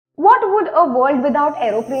would a world without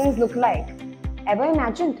aeroplanes look like? Ever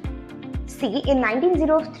imagined? See, in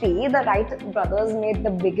 1903, the Wright brothers made the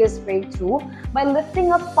biggest breakthrough by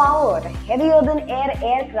lifting a powered, heavier than air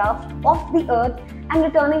aircraft off the Earth and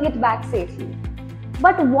returning it back safely.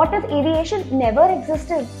 But what if aviation never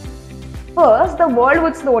existed? First, the world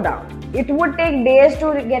would slow down. It would take days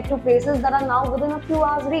to get to places that are now within a few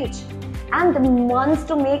hours' reach, and months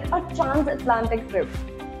to make a transatlantic trip.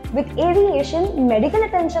 With aviation, medical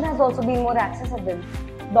attention has also been more accessible.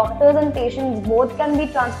 Doctors and patients both can be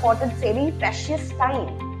transported, saving precious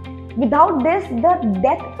time. Without this, the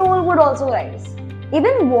death toll would also rise.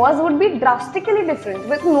 Even wars would be drastically different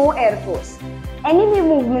with no air force. Enemy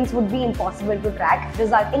movements would be impossible to track,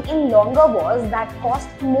 resulting in longer wars that cost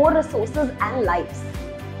more resources and lives.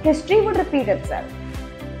 History would repeat itself.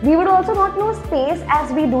 We would also not know space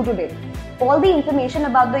as we do today. All the information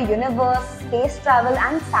about the universe, space travel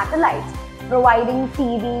and satellites providing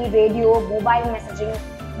TV, radio, mobile messaging,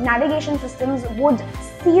 navigation systems would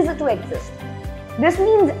cease to exist. This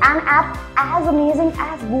means an app as amazing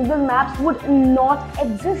as Google Maps would not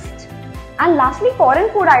exist. And lastly, foreign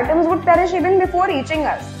food items would perish even before reaching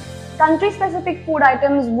us. Country-specific food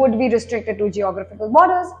items would be restricted to geographical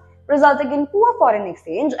borders, resulting in poor foreign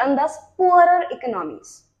exchange and thus poorer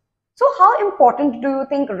economies. So how important do you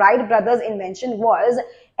think Wright brothers' invention was,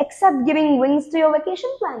 except giving wings to your vacation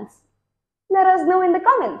plans? Let us know in the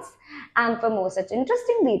comments. And for more such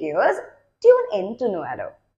interesting videos, tune in to Knowado.